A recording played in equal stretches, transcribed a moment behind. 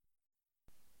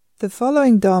The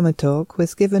following Dharma talk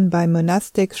was given by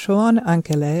Monastic Shoan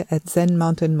Ankele at Zen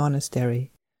Mountain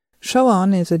Monastery.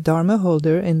 Shoan is a Dharma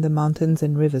holder in the Mountains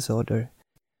and Rivers Order.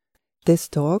 This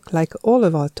talk, like all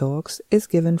of our talks, is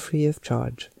given free of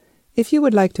charge. If you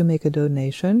would like to make a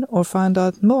donation or find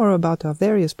out more about our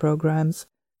various programs,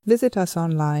 visit us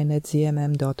online at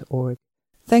zmm.org.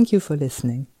 Thank you for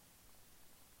listening.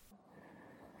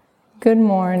 Good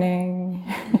morning.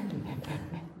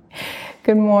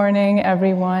 Good morning,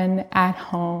 everyone at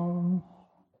home.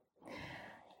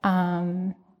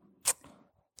 Shugen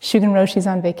Roshi's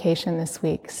on vacation this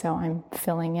week, so I'm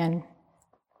filling in.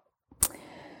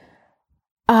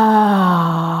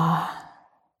 I'm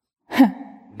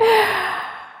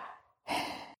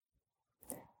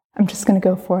just going to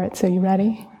go for it. So you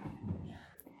ready?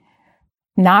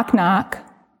 Knock, knock.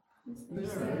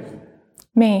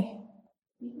 Me.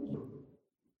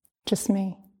 Just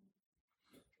me.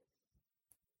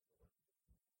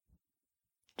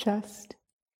 Just.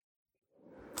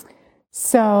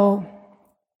 So,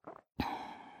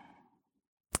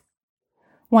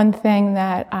 one thing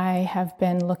that I have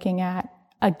been looking at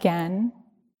again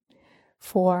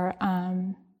for,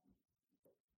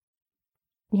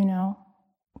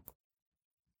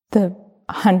 the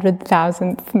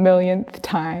 100,000th millionth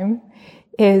time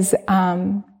is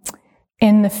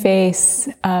in the face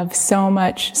of so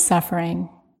much suffering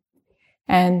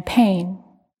and pain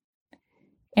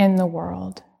in the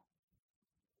world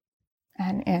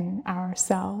and in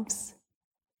ourselves.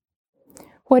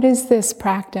 What is this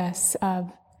practice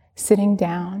of sitting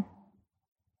down,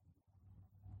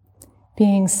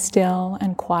 being still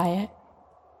and quiet,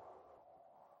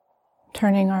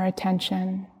 turning our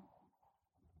attention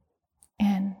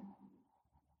in?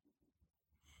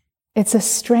 It's a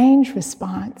strange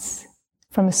response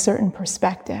from a certain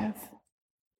perspective.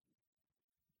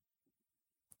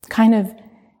 Kind of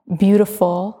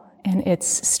beautiful in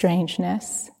its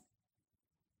strangeness.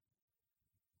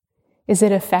 Is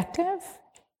it effective?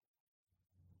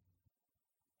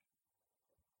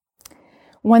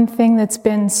 One thing that's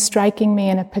been striking me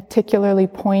in a particularly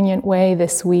poignant way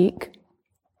this week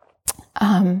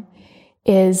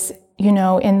is,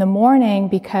 in the morning,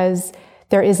 because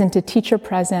there isn't a teacher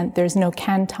present, there's no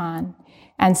kantan.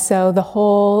 And so the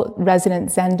whole resident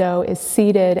zendo is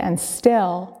seated and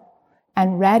still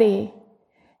and ready.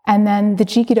 And then the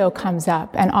jikido comes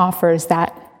up and offers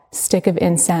that stick of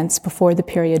incense before the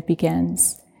period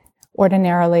begins.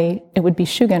 Ordinarily, it would be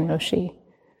Shugen Roshi.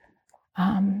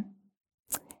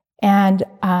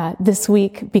 This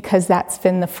week, because that's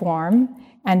been the form,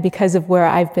 and because of where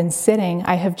I've been sitting,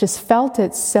 I have just felt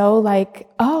it so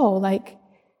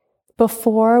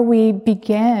before we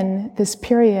begin this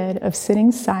period of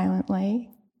sitting silently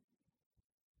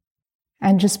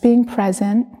and just being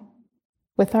present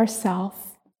with ourselves,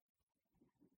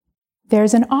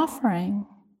 there's an offering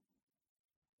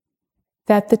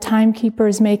that the timekeeper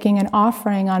is making, an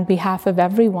offering on behalf of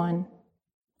everyone,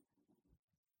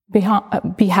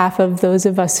 behalf of those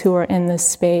of us who are in this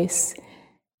space,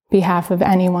 behalf of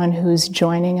anyone who's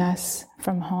joining us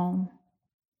from home.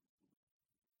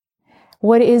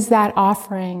 What is that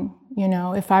offering?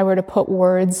 If I were to put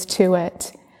words to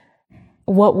it,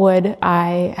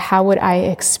 how would I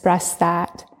express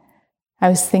that? I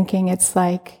was thinking it's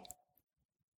like,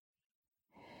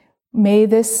 may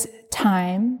this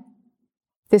time,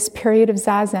 this period of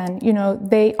zazen,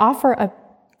 they offer a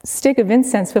stick of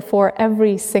incense before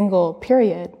every single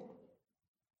period.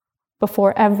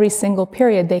 Before every single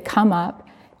period, they come up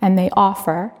and they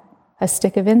offer a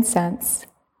stick of incense.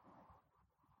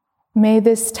 May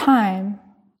this time,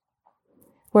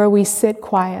 where we sit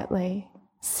quietly,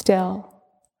 still,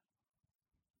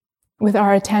 with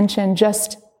our attention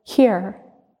just here,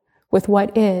 with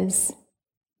what is,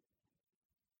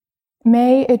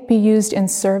 may it be used in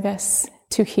service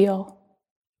to heal,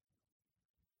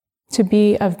 to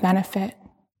be of benefit.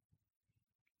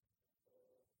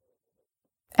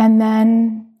 And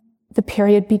then the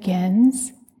period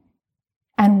begins,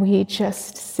 and we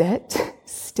just sit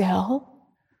still.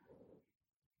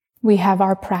 We have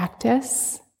our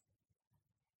practice,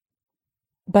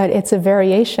 but it's a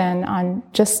variation on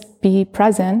just be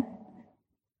present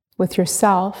with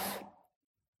yourself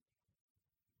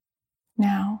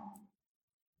now.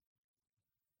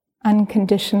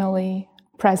 Unconditionally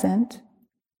present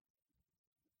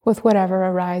with whatever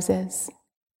arises.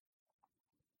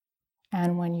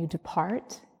 And when you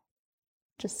depart,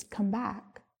 just come back.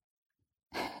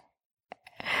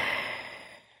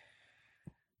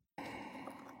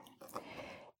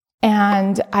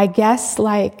 And I guess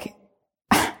the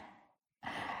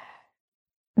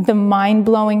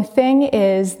mind-blowing thing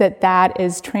is that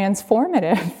is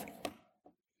transformative.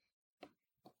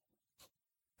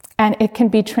 And it can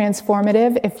be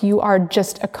transformative if you are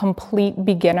just a complete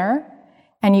beginner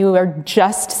and you are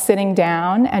just sitting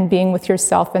down and being with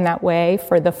yourself in that way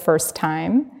for the first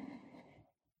time.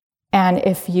 And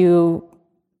if you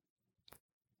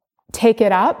take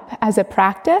it up as a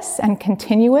practice and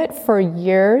continue it for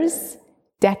years,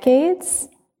 decades,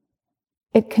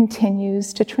 it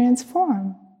continues to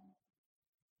transform.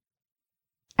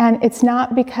 And it's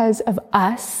not because of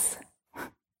us.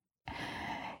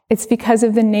 It's because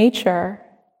of the nature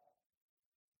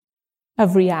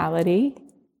of reality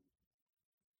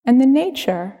and the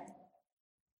nature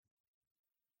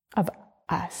of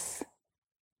us.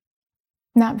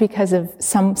 Not because of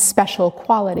some special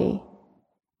quality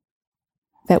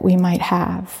that we might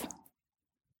have.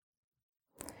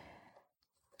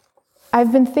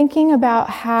 I've been thinking about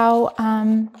how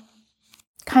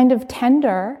kind of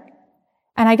tender,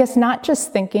 and I guess not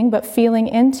just thinking, but feeling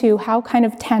into how kind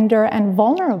of tender and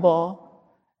vulnerable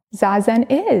Zazen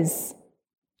is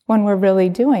when we're really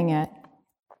doing it.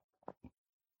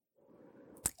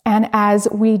 And as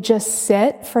we just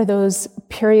sit for those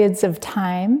periods of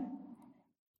time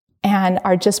and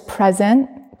are just present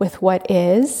with what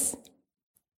is,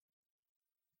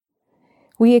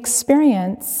 we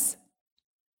experience,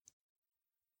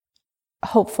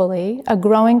 hopefully, a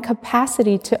growing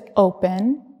capacity to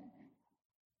open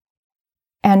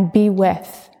and be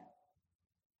with,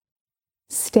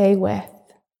 stay with,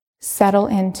 settle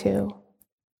into,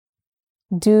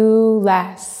 do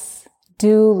less,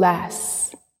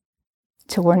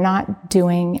 till we're not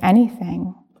doing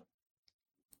anything.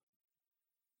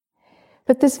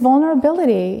 But this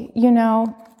vulnerability,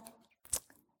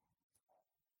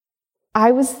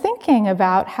 I was thinking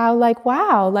about how,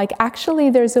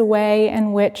 actually there's a way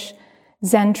in which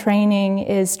Zen training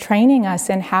is training us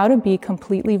in how to be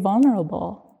completely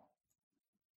vulnerable,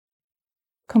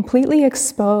 completely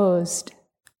exposed,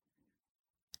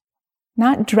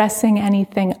 not dressing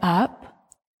anything up,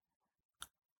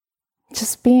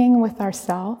 just being with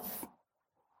ourselves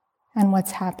and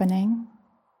what's happening.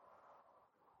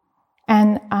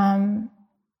 And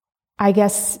I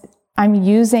guess I'm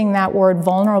using that word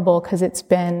vulnerable because it's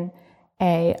been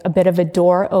a bit of a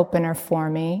door opener for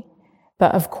me.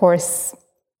 But of course,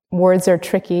 words are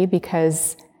tricky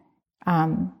because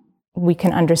we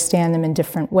can understand them in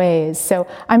different ways. So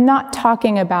I'm not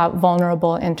talking about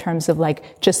vulnerable in terms of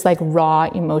just raw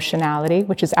emotionality,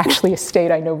 which is actually a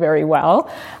state I know very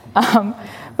well.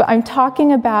 But I'm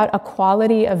talking about a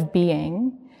quality of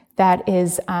being that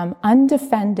is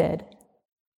undefended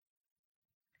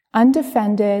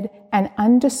and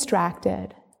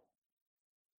undistracted,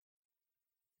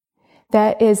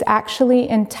 that is actually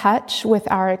in touch with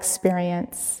our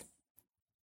experience,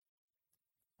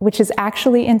 which is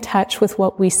actually in touch with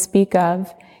what we speak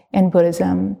of in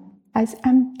Buddhism as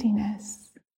emptiness,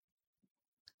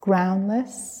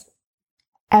 groundless,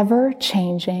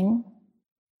 ever-changing.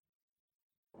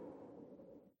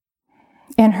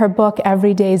 In her book,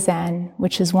 Everyday Zen,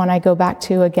 which is one I go back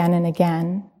to again and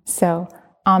again, so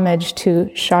homage to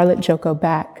Charlotte Joko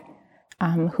Beck,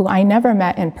 who I never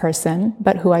met in person,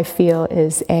 but who I feel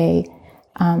is a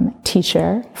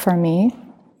teacher for me.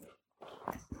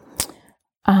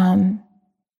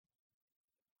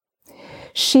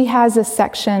 She has a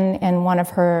section in one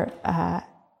of her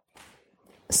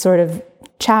sort of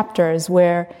chapters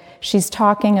where she's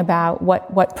talking about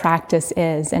what practice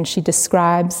is, and she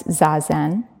describes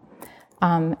Zazen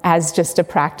as just a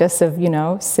practice of,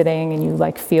 sitting and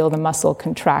you feel the muscle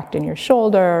contract in your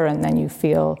shoulder, and then you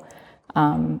feel,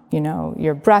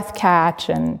 your breath catch,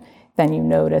 and then you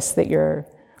notice that you're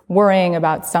worrying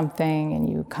about something and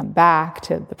you come back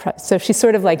to the so she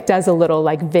sort of does a little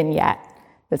vignette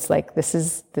that's this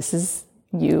is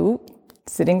you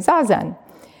sitting Zazen.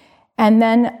 And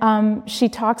then she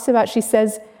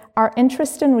says, our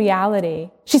interest in reality,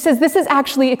 she says, this is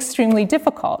actually extremely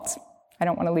difficult. I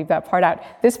don't want to leave that part out.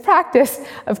 This practice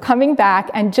of coming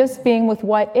back and just being with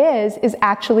what is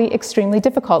actually extremely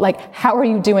difficult. How are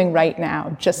you doing right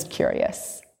now? Just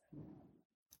curious.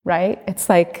 Right? It's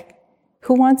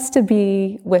who wants to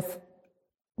be with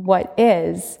what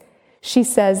is? She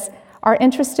says, our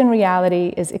interest in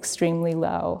reality is extremely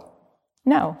low.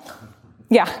 No.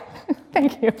 Yeah.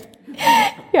 Thank you.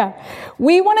 Yeah.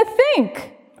 We want to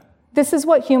think. This is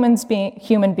what human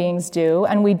beings do,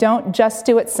 and we don't just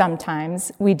do it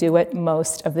sometimes, we do it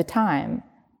most of the time.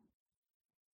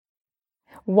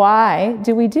 Why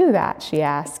do we do that, she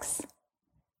asks.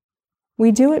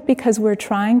 We do it because we're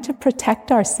trying to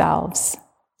protect ourselves.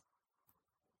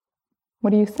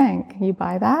 What do you think? You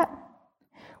buy that?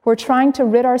 We're trying to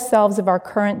rid ourselves of our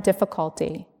current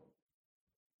difficulty.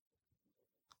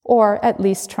 or at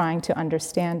least trying to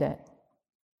understand it.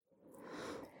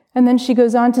 And then she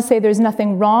goes on to say there's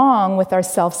nothing wrong with our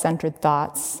self-centered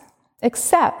thoughts,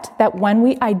 except that when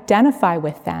we identify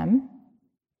with them,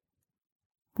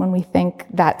 when we think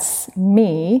that's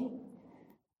me,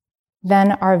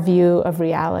 then our view of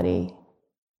reality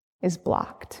is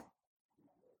blocked.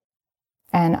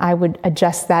 And I would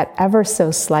adjust that ever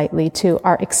so slightly to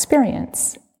our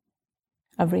experience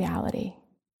of reality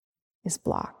is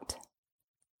blocked.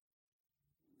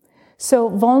 So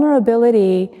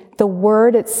vulnerability, the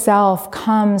word itself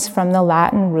comes from the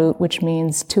Latin root, which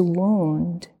means to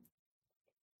wound.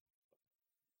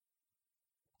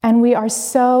 And we are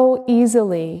so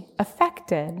easily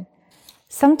affected.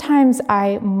 Sometimes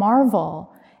I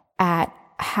marvel at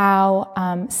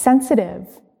how sensitive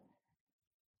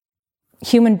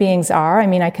human beings are. I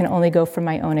mean, I can only go from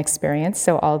my own experience,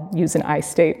 so I'll use an I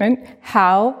statement.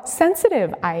 How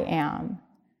sensitive I am,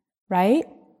 right?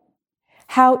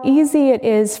 How easy it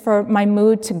is for my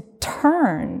mood to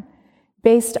turn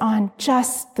based on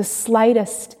just the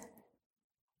slightest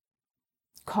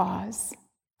cause.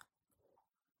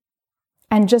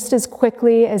 And just as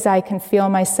quickly as I can feel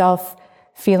myself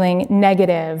feeling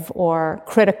negative or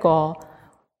critical,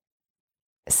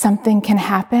 something can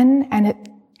happen and it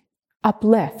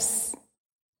uplifts.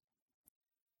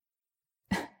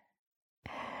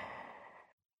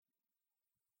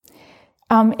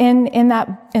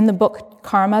 In the book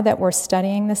Karma that we're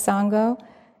studying, the Sangha,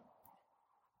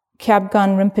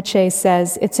 Kyabgon Rinpoche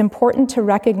says, it's important to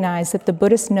recognize that the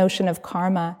Buddhist notion of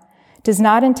karma does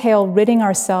not entail ridding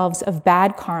ourselves of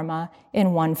bad karma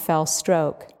in one fell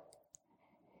stroke.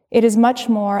 It is much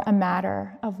more a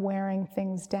matter of wearing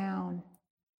things down.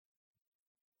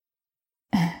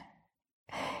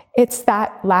 It's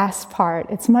that last part.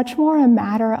 It's much more a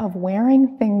matter of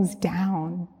wearing things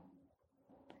down.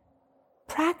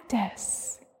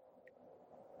 Practice.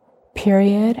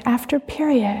 Period after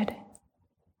period.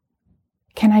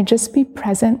 Can I just be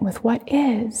present with what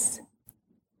is?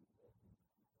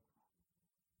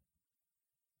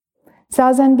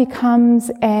 Zazen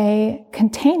becomes a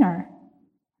container,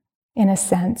 in a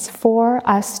sense, for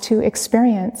us to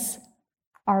experience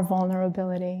our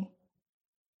vulnerability.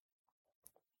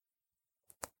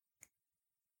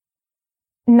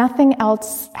 Nothing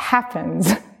else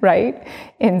happens, right,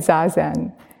 in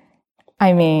Zazen.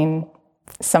 I mean,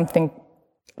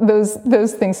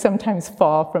 those things sometimes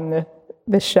fall from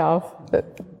the shelf, the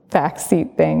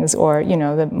backseat things, or,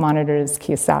 the monitor's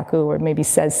Kiyosaku, or maybe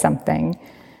says something,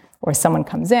 or someone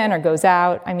comes in or goes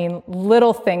out. I mean,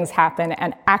 little things happen,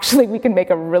 and actually we can make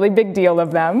a really big deal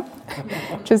of them.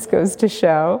 Just goes to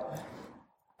show.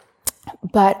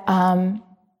 But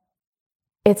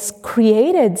it's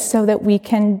created so that we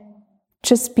can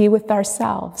just be with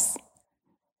ourselves.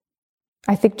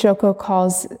 I think Joko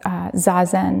calls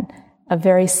Zazen a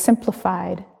very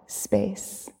simplified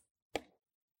space.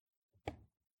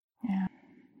 Yeah.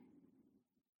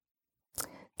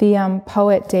 The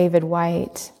poet David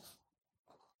White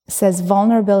says,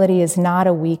 vulnerability is not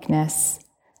a weakness,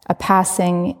 a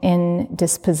passing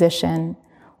indisposition,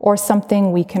 or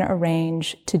something we can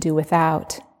arrange to do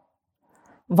without.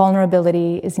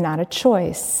 Vulnerability is not a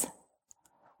choice.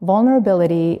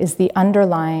 Vulnerability is the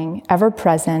underlying,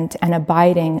 ever-present, and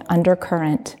abiding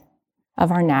undercurrent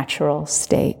of our natural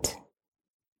state.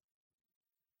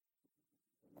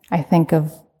 I think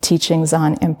of teachings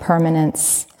on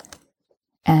impermanence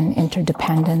and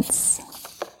interdependence,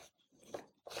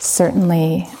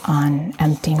 certainly on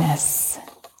emptiness.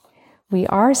 We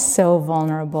are so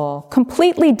vulnerable,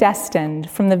 completely destined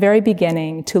from the very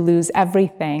beginning to lose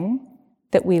everything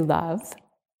that we love.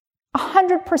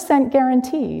 100%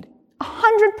 guaranteed.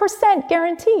 100%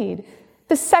 guaranteed.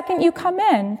 The second you come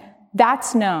in,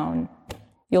 that's known.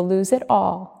 You'll lose it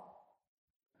all.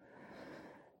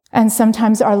 And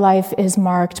sometimes our life is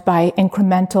marked by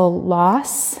incremental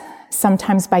loss,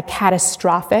 sometimes by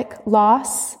catastrophic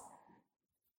loss,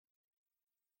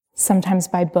 sometimes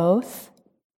by both.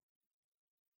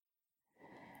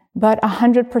 But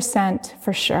 100%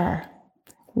 for sure,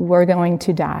 we're going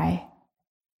to die.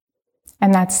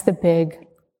 And that's the big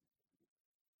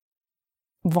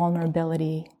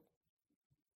vulnerability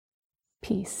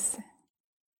piece.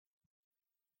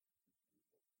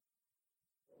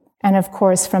 And of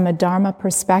course, from a Dharma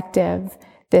perspective,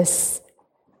 this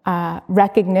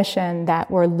recognition that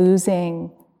we're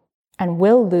losing and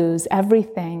will lose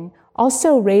everything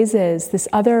also raises this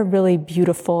other really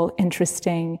beautiful,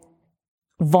 interesting,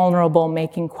 vulnerable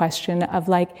making question of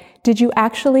did you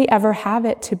actually ever have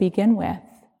it to begin with?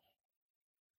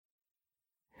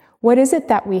 What is it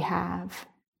that we have?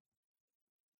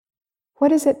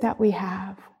 What is it that we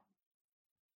have?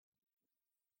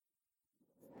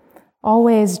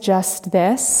 Always just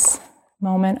this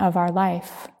moment of our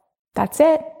life. That's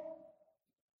it.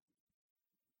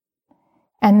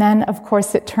 And then, of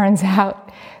course, it turns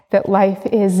out that life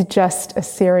is just a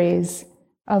series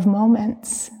of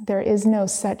moments. There is no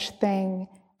such thing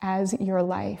as your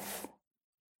life.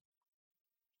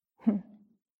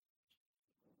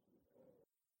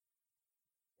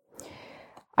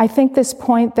 I think this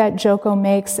point that Joko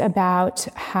makes about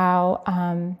how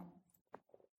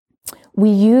we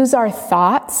use our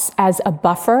thoughts as a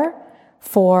buffer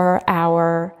for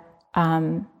our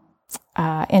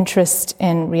interest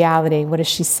in reality. What does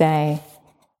she say?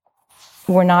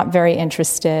 We're not very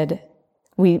interested.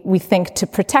 We think to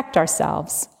protect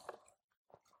ourselves,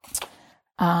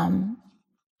 to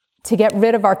get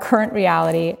rid of our current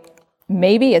reality.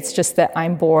 Maybe it's just that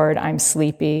I'm bored, I'm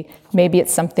sleepy. Maybe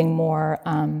it's something more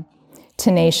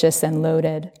tenacious and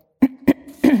loaded.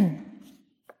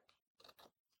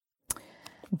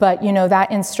 But,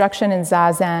 that instruction in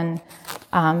Zazen,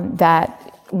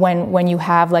 that when you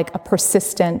have like a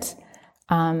persistent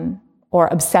or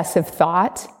obsessive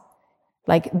thought,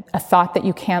 like a thought that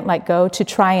you can't let go, to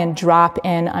try and drop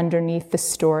in underneath the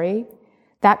story,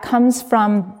 that comes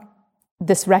from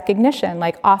this recognition.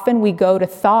 Like often we go to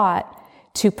thought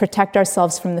to protect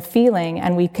ourselves from the feeling,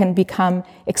 and we can become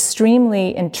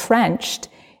extremely entrenched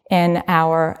in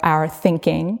our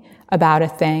thinking about a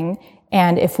thing.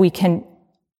 And if we can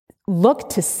look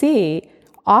to see,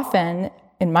 often,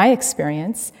 in my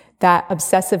experience, that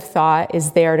obsessive thought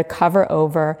is there to cover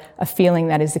over a feeling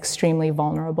that is extremely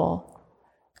vulnerable,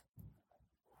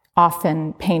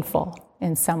 often painful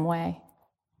in some way.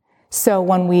 So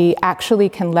when we actually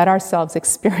can let ourselves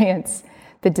experience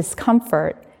the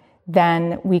discomfort,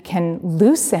 then we can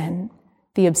loosen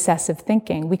the obsessive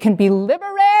thinking. We can be liberated!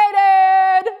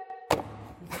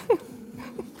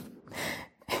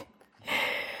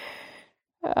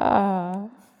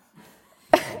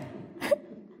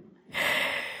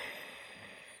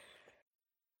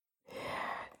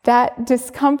 That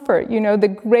discomfort, the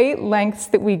great lengths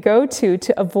that we go to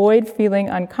avoid feeling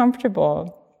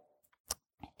uncomfortable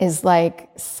is like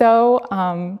so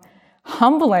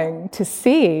humbling to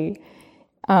see.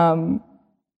 I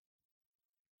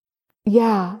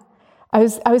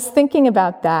was thinking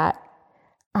about that.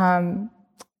 I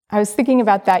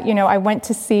went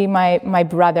to see my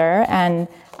brother and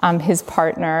his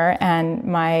partner and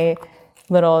my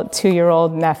little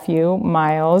 2-year-old nephew,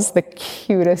 Miles, the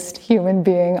cutest human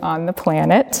being on the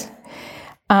planet.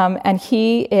 And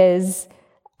he is,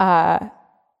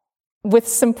 with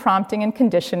some prompting and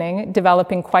conditioning,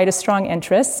 developing quite a strong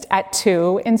interest at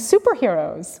 2 in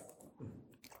superheroes.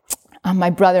 My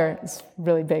brother is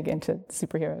really big into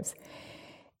superheroes.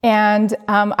 And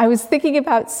I was thinking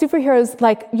about superheroes,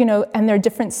 and their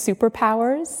different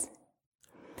superpowers.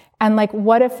 And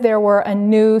what if there were a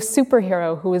new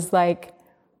superhero who was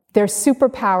their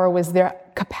superpower was their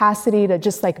capacity to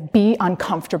just be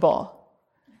uncomfortable.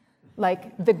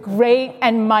 The great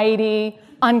and mighty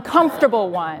uncomfortable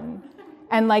one.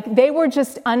 And they were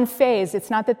just unfazed. It's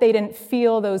not that they didn't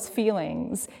feel those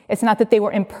feelings. It's not that they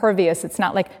were impervious. It's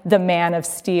not like the Man of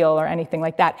Steel or anything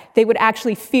like that. They would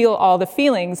actually feel all the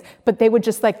feelings, but they would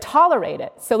just tolerate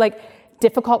it. So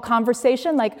difficult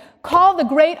conversation, call the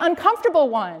great uncomfortable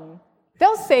one.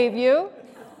 They'll save you.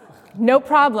 No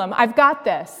problem. I've got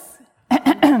this.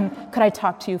 Could I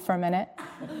talk to you for a minute?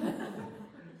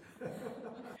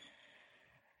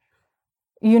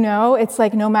 It's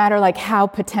no matter how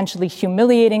potentially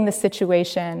humiliating the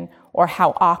situation or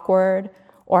how awkward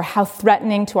or how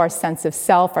threatening to our sense of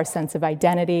self, our sense of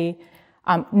identity,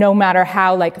 no matter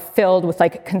how filled with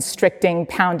constricting,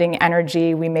 pounding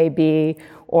energy we may be,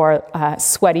 or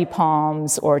sweaty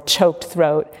palms or choked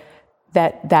throat,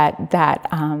 that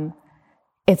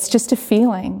it's just a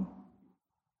feeling.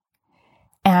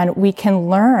 And we can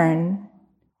learn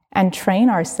and train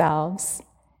ourselves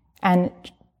and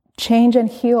change and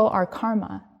heal our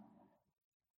karma.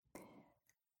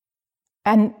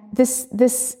 And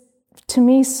this to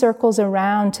me circles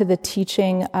around to the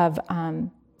teaching of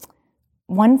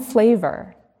one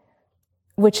flavor,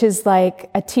 which is a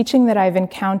teaching that I've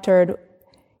encountered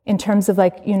in terms of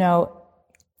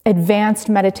advanced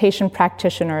meditation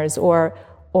practitioners or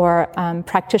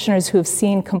practitioners who have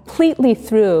seen completely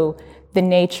through the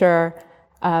nature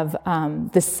of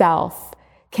the self,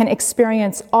 can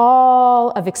experience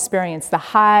all of experience, the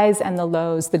highs and the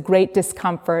lows, the great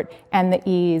discomfort and the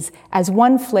ease, as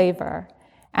one flavor.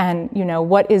 And,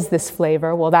 what is this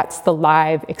flavor? Well, that's the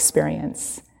live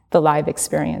experience. The live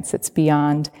experience. It's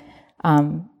beyond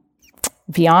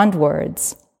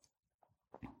words.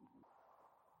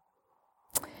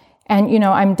 And,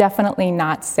 I'm definitely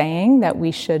not saying that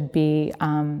we should be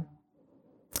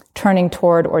turning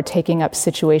toward or taking up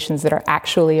situations that are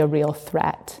actually a real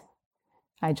threat.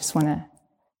 I just want to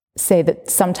say that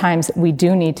sometimes we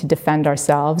do need to defend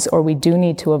ourselves, or we do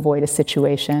need to avoid a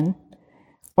situation,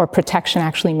 or protection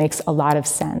actually makes a lot of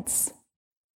sense.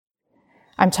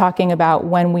 I'm talking about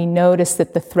when we notice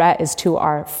that the threat is to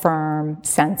our firm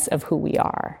sense of who we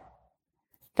are.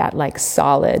 That like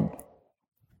solid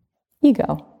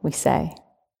ego, we say.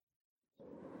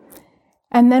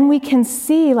 And then we can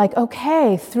see, like,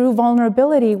 okay, through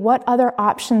vulnerability, what other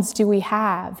options do we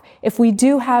have? If we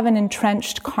do have an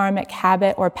entrenched karmic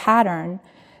habit or pattern,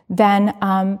 then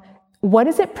what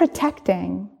is it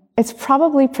protecting? It's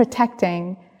probably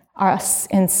protecting us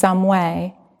in some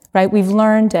way, right? We've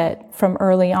learned it from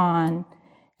early on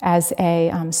as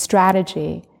a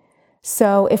strategy.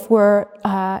 So if we're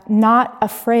not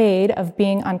afraid of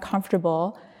being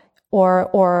uncomfortable,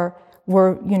 or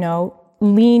we're,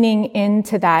 leaning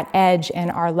into that edge in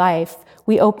our life,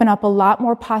 we open up a lot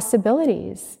more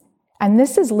possibilities. And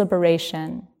this is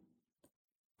liberation.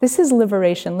 This is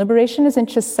liberation. Liberation isn't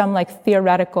just some like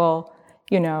theoretical,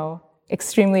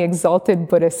 extremely exalted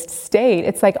Buddhist state.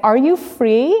 It's like, are you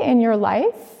free in your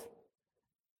life?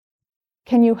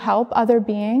 Can you help other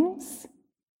beings?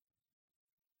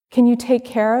 Can you take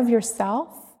care of yourself?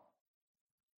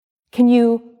 Can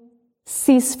you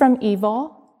cease from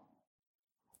evil?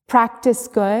 Practice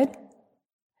good?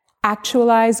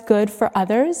 Actualize good for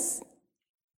others?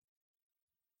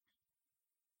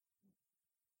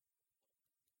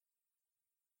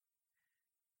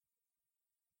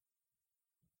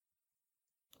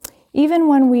 Even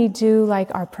when we do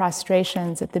like our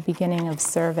prostrations at the beginning of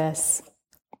service,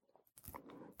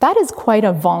 that is quite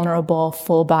a vulnerable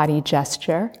full body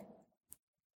gesture.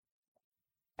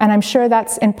 And I'm sure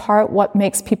that's in part what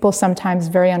makes people sometimes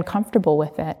very uncomfortable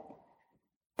with it.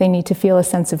 They need to feel a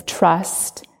sense of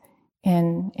trust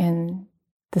in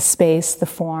the space, the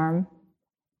form,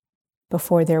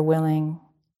 before they're willing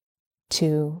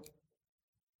to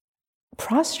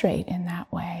prostrate in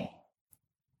that way.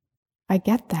 I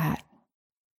get that.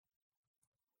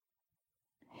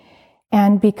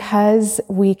 And because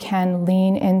we can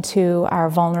lean into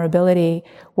our vulnerability,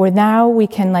 we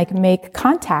can like make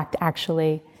contact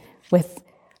actually with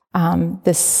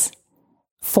this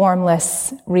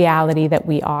formless reality that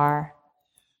we are,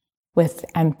 with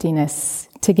emptiness,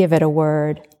 to give it a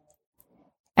word.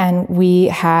 And we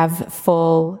have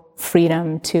full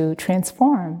freedom to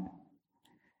transform.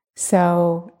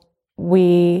 So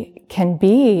we can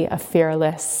be a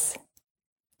fearless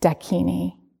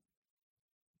Dakini.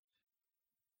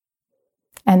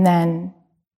 And then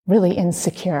really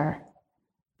insecure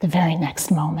the very next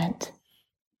moment.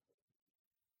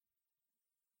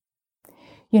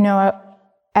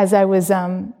 As I was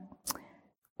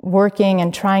working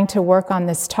and trying to work on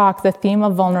this talk, the theme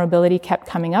of vulnerability kept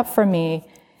coming up for me,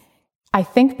 I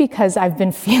think because I've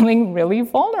been feeling really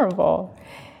vulnerable.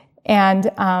 And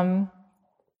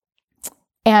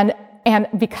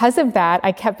because of that,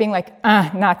 I kept being like,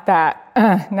 not that,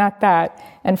 not that.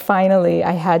 And finally,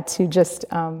 I had to just,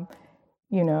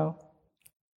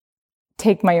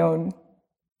 take my own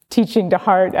teaching to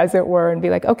heart, as it were, and be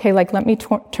like, okay, like, let me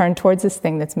turn towards this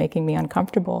thing that's making me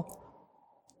uncomfortable.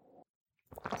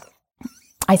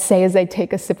 I say as I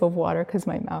take a sip of water because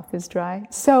my mouth is dry.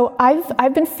 So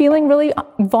I've been feeling really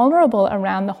vulnerable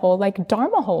around the whole like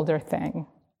Dharma Holder thing.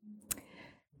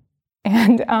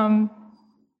 And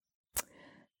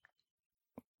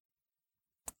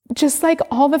just like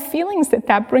all the feelings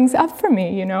that brings up for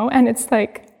me, and it's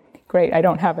like, great, I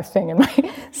don't have a thing in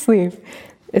my sleeve.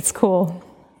 It's cool.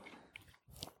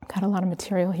 Got a lot of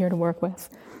material here to work with.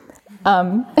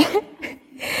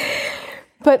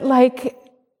 But like,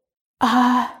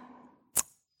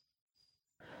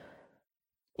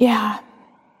 yeah.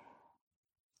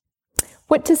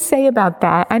 What to say about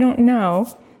that? I don't know.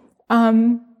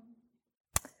 I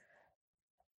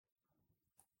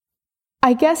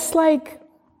guess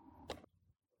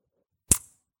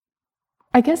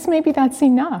maybe that's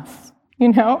enough,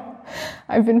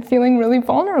 I've been feeling really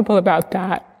vulnerable about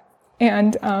that.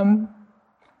 And I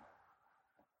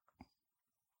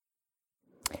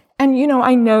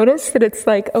notice that it's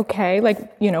like, okay,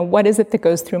 like, what is it that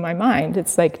goes through my mind?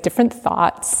 It's like different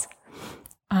thoughts.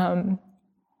 Am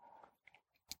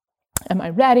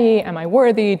I ready? Am I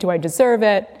worthy? Do I deserve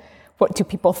it? What do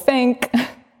people think?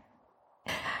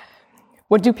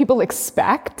 What do people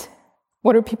expect?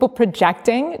 What are people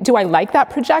projecting? Do I like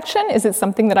that projection? Is it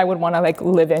something that I would want to like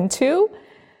live into?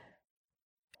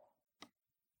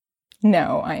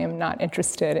 No, I am not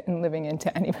interested in living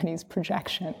into anybody's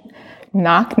projection.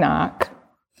 Knock, knock.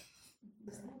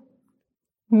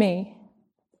 Me.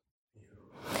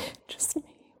 Just me.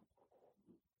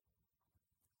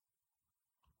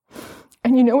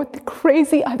 And you know what the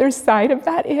crazy other side of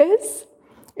that is?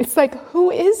 It's like,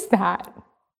 who is that?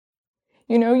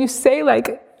 You know, you say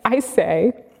like I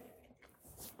say,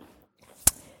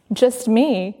 just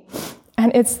me.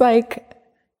 And it's like,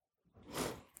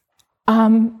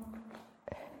 oh,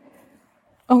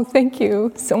 thank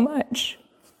you so much.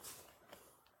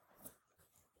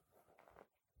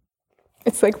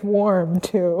 It's like warm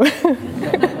too.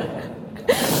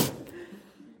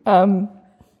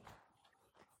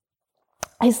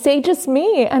 I say just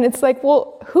me, and it's like,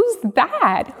 well, who's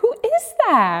that? Who is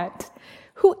that?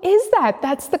 Who is that?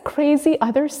 That's the crazy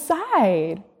other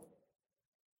side.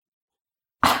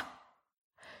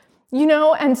 You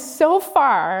know, and so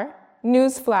far,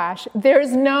 newsflash,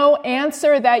 there's no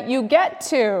answer that you get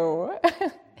to.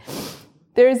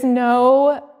 There's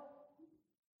no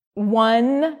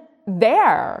one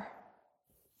there.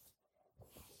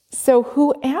 So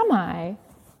who am I?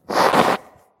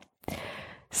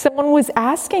 Someone was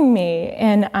asking me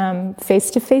in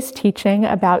face-to-face teaching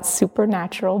about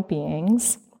supernatural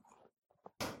beings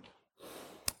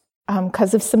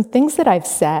because of some things that I've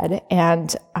said,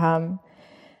 and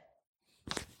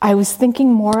I was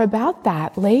thinking more about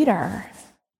that later.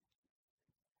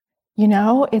 You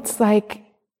know, it's like,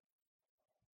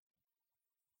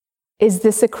 is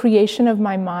this a creation of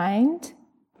my mind?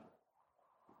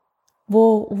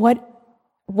 Well,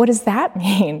 what does that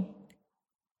mean?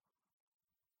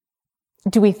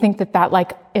 Do we think that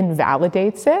like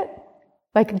invalidates it?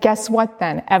 Like, guess what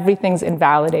then? Everything's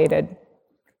invalidated.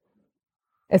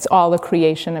 It's all a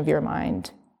creation of your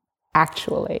mind,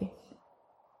 actually.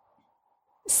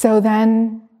 So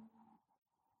then,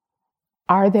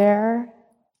 are there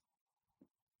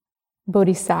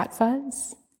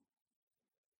bodhisattvas?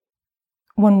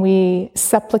 When we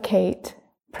supplicate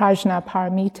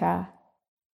prajnaparamita,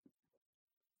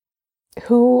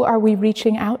 who are we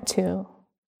reaching out to?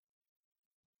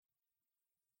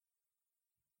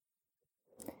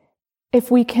 If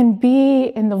we can be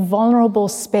in the vulnerable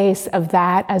space of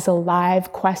that as a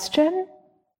live question,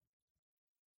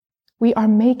 we are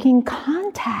making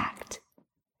contact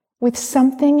with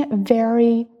something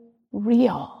very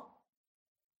real.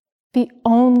 The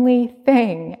only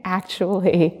thing,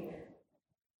 actually,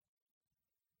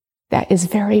 that is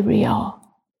very real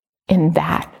in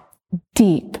that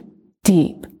deep,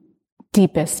 deep,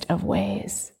 deepest of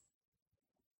ways.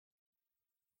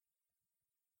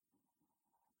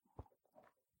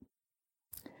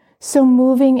 So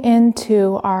moving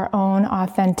into our own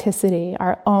authenticity,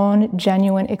 our own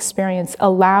genuine experience,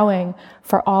 allowing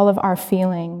for all of our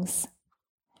feelings,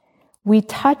 we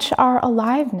touch our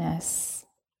aliveness.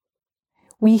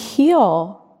 We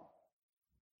heal.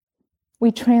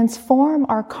 We transform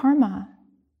our karma.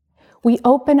 We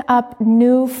open up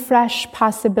new, fresh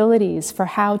possibilities for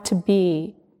how to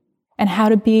be and how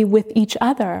to be with each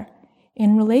other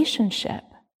in relationship.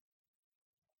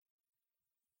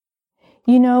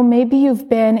 You know, maybe you've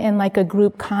been in like a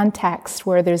group context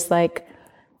where there's like,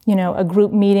 you know, a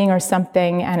group meeting or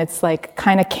something, and it's like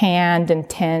kind of canned and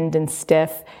tinned and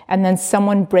stiff, and then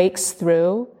someone breaks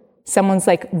through, someone's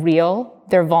like real,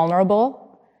 they're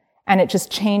vulnerable, and it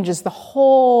just changes the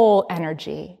whole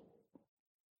energy.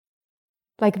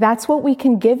 Like, that's what we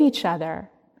can give each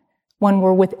other when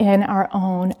we're within our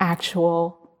own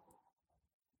actual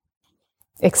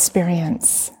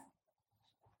experience.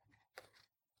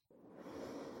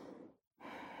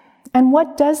 And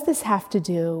what does this have to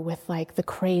do with like the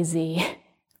crazy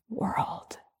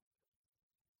world?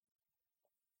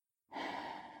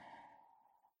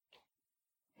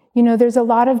 You know, there's a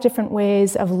lot of different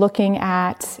ways of looking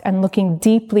at and looking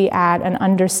deeply at and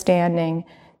understanding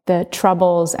the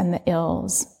troubles and the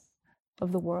ills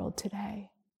of the world today.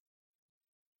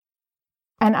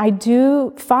 And I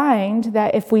do find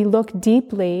that if we look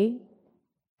deeply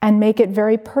and make it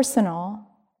very personal,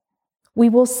 we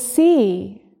will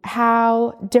see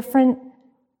how different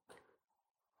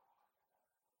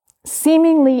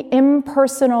seemingly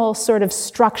impersonal sort of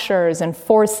structures and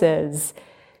forces,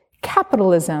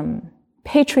 capitalism,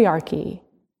 patriarchy,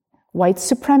 white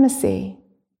supremacy,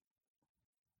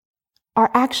 are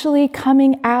actually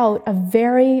coming out of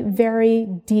very, very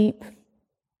deep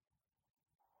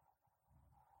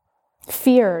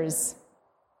fears,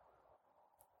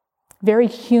 very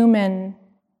human,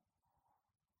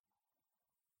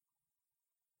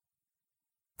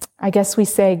 I guess we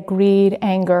say greed,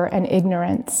 anger, and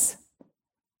ignorance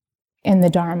in the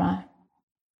Dharma.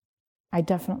 I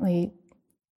definitely,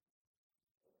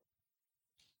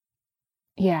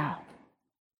 yeah.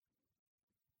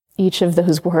 each of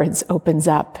those words opens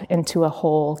up into a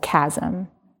whole chasm.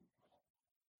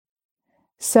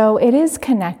 So it is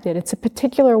connected. It's a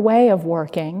particular way of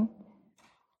working.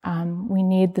 We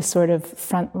need the sort of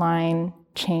frontline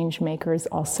change makers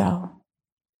also.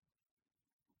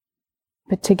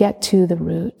 But to get to the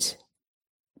root.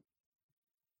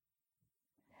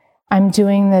 I'm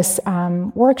doing this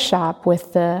workshop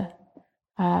with the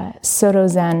Soto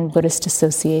Zen Buddhist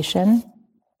Association.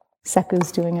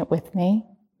 Seku's doing it with me.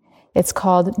 It's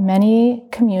called Many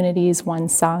Communities, One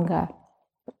Sangha.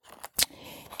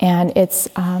 And it's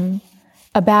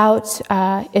about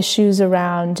issues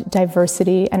around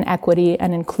diversity and equity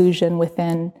and inclusion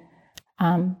within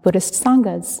Buddhist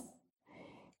sanghas.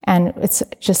 And it's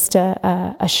just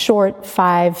a short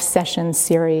 5-session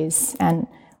series, and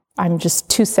I'm just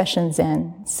 2 sessions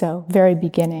in, so very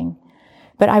beginning.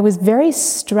 But I was very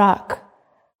struck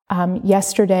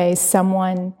yesterday,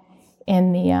 someone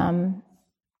in the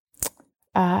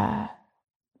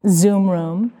Zoom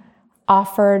room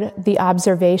offered the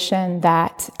observation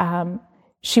that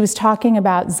she was talking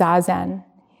about Zazen,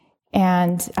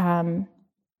 and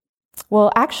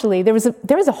well, actually, there was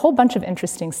a whole bunch of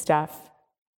interesting stuff,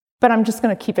 but I'm just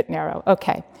going to keep it narrow.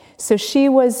 Okay, so she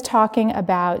was talking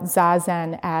about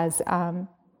Zazen as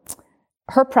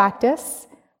her practice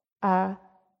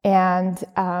and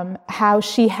how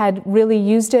she had really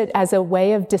used it as a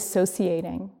way of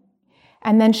dissociating.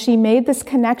 And then she made this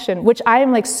connection, which I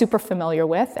am like super familiar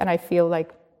with, and I feel like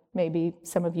maybe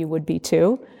some of you would be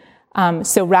too.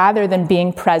 So rather than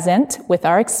being present with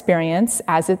our experience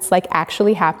as it's like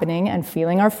actually happening and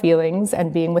feeling our feelings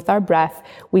and being with our breath,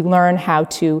 we learn how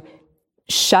to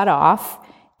shut off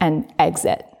and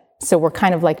exit. So we're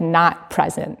kind of like not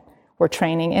present. We're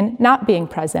training in not being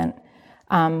present,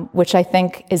 which I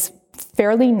think is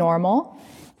fairly normal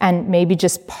and maybe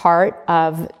just part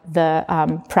of the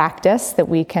practice that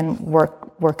we can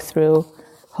work through,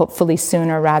 hopefully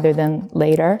sooner rather than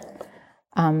later.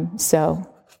 So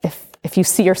if you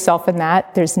see yourself in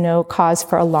that, there's no cause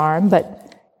for alarm,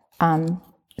 but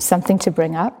something to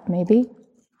bring up, maybe.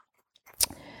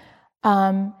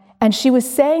 And she was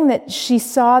saying that she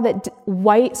saw that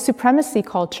white supremacy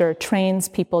culture trains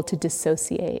people to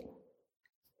dissociate.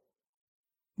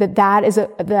 That is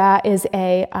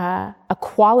a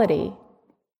quality.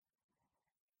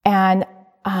 And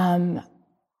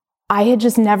I had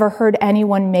just never heard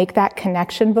anyone make that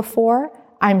connection before.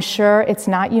 I'm sure it's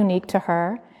not unique to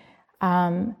her.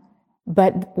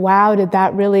 But wow, did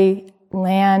that really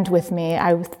land with me?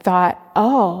 I thought,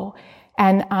 oh,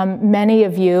 and many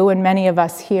of you and many of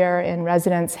us here in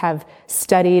residence have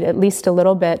studied at least a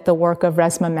little bit the work of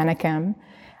Resmaa Menakem,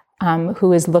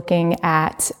 who is looking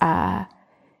at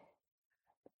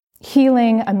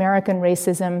healing American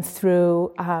racism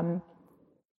through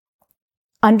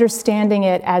understanding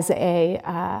it as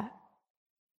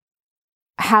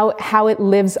how it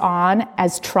lives on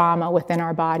as trauma within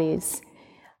our bodies,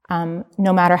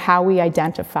 no matter how we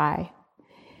identify.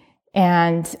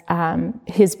 And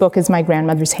his book is My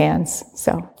Grandmother's Hands,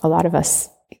 so a lot of us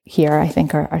here, I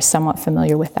think, are somewhat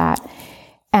familiar with that.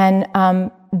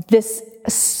 And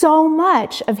so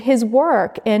much of his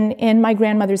work in My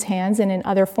Grandmother's Hands and in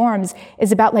other forms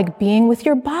is about like being with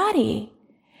your body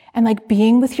and like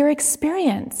being with your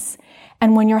experience.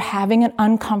 And when you're having an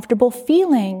uncomfortable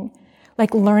feeling,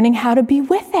 like learning how to be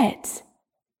with it.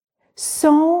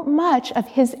 So much of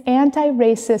his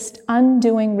anti-racist,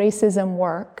 undoing racism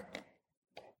work,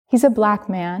 he's a Black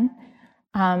man,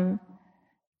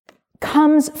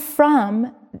 comes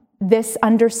from this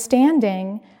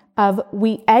understanding of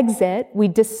we exit, we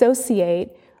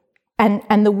dissociate,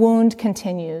 and the wound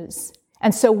continues.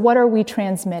 And so what are we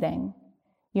transmitting?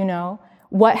 You know,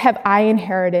 what have I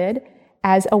inherited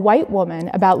as a white woman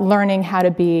about learning how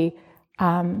to be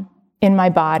in my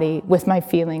body, with my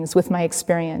feelings, with my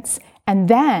experience? And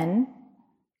then,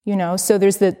 you know, so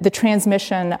there's the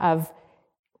transmission of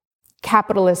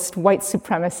capitalist, white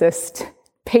supremacist,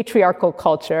 patriarchal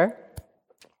culture.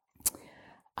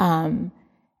 And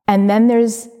then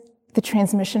there's the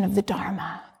transmission of the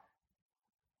Dharma.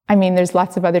 I mean, there's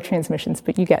lots of other transmissions,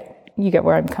 but you get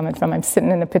where I'm coming from. I'm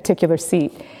sitting in a particular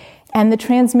seat. And the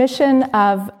transmission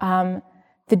of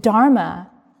the Dharma,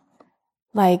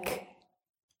 like,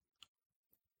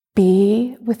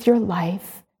 be with your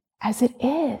life as it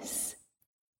is.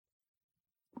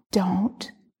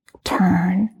 Don't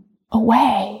turn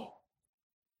away.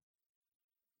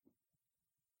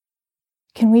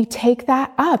 Can we take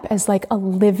that up as like a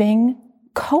living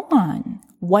koan?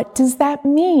 What does that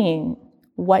mean?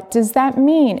 What does that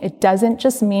mean? It doesn't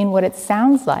just mean what it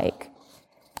sounds like.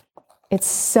 It's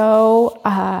so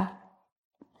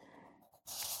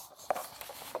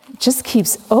just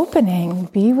keeps opening.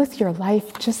 Be with your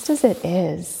life just as it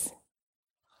is.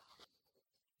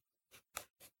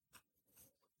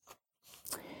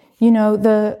 You know,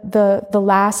 the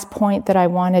last point that I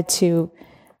wanted to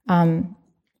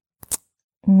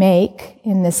make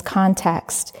in this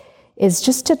context is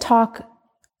just to talk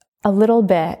a little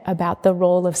bit about the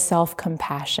role of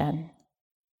self-compassion.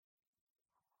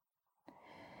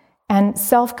 And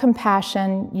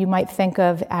self-compassion you might think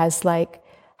of as like,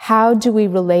 how do we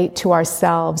relate to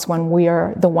ourselves when we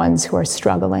are the ones who are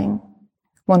struggling,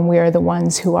 when we are the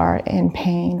ones who are in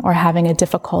pain or having a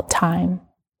difficult time?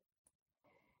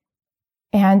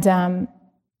 And I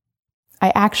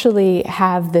actually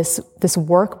have this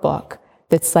workbook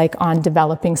that's like on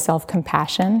developing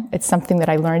self-compassion. It's something that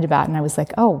I learned about, and I was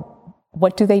like, oh,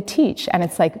 what do they teach? And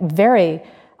it's like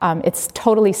it's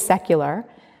totally secular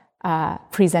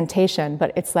presentation,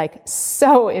 but it's like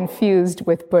so infused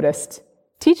with Buddhist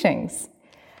teachings.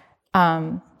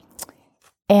 And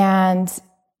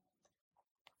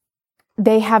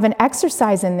they have an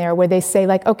exercise in there where they say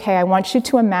like, okay, I want you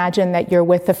to imagine that you're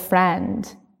with a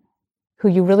friend who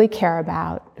you really care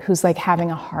about, who's like having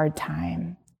a hard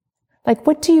time. Like,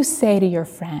 what do you say to your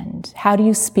friend? How do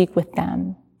you speak with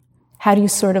them? How do you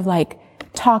sort of like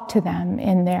talk to them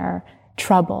in their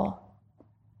trouble?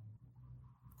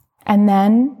 And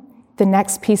then the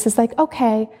next piece is like,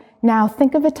 okay, now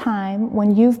think of a time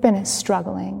when you've been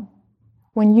struggling,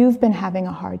 when you've been having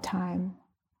a hard time.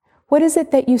 What is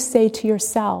it that you say to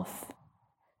yourself?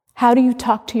 How do you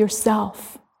talk to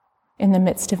yourself in the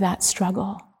midst of that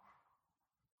struggle?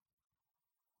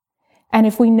 And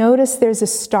if we notice there's a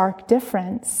stark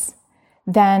difference,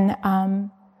 then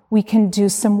we can do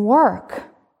some work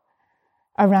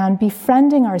around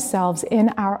befriending ourselves in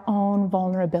our own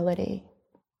vulnerability,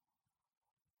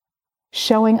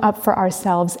 showing up for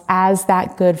ourselves as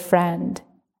that good friend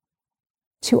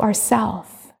to ourselves.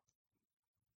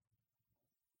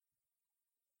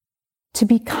 To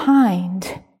be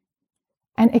kind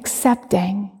and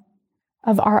accepting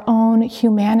of our own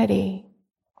humanity.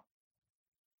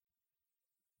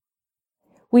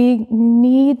 We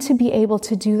need to be able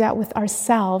to do that with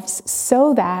ourselves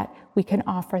so that we can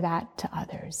offer that to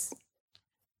others.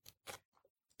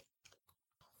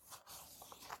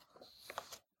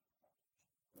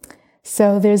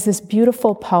 So there's this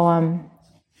beautiful poem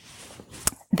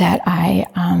that I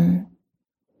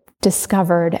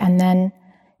discovered, and then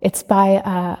it's by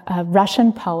a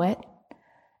Russian poet,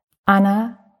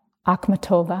 Anna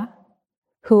Akhmatova,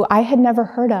 who I had never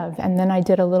heard of. And then I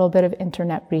did a little bit of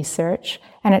internet research,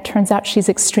 and it turns out she's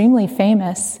extremely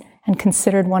famous and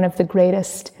considered one of the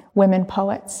greatest women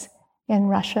poets in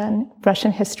Russian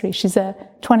history. She's a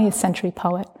 20th century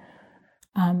poet.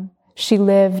 She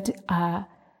lived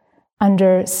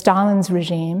under Stalin's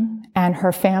regime, and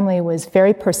her family was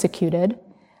very persecuted.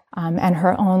 And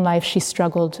her own life, she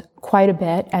struggled quite a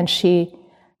bit, and she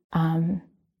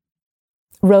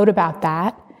wrote about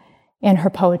that in her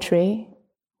poetry.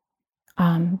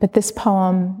 But this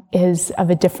poem is of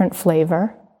a different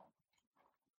flavor.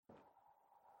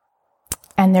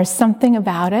 And there's something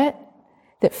about it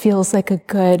that feels like a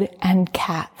good end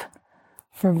cap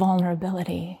for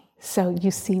vulnerability. So you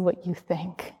see what you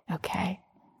think, okay?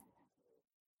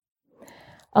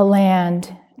 A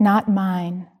land, not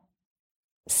mine,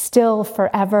 still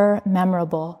forever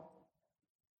memorable,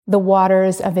 the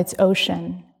waters of its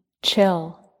ocean,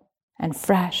 chill and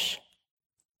fresh.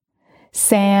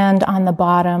 Sand on the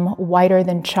bottom, whiter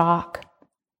than chalk,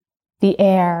 the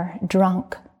air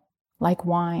drunk like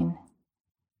wine.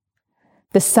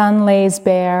 The sun lays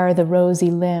bare the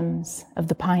rosy limbs of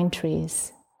the pine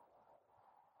trees.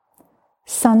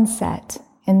 Sunset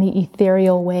in the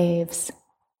ethereal waves.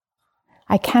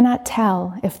 I cannot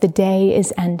tell if the day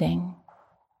is ending,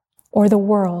 or the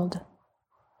world,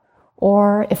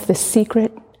 or if the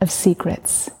secret of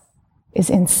secrets is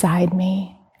inside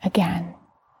me again.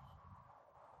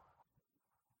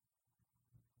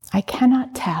 I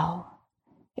cannot tell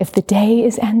if the day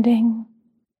is ending,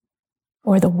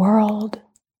 or the world,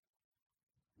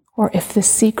 or if the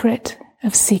secret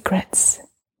of secrets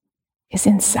is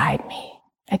inside me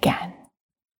again.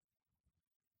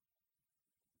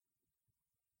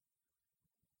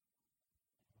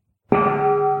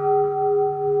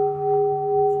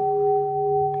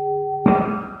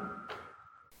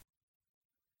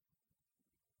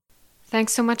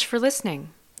 Thanks so much for listening.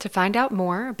 To find out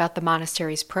more about the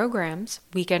monastery's programs,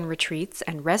 weekend retreats,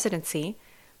 and residency,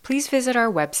 please visit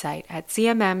our website at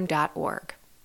cmm.org.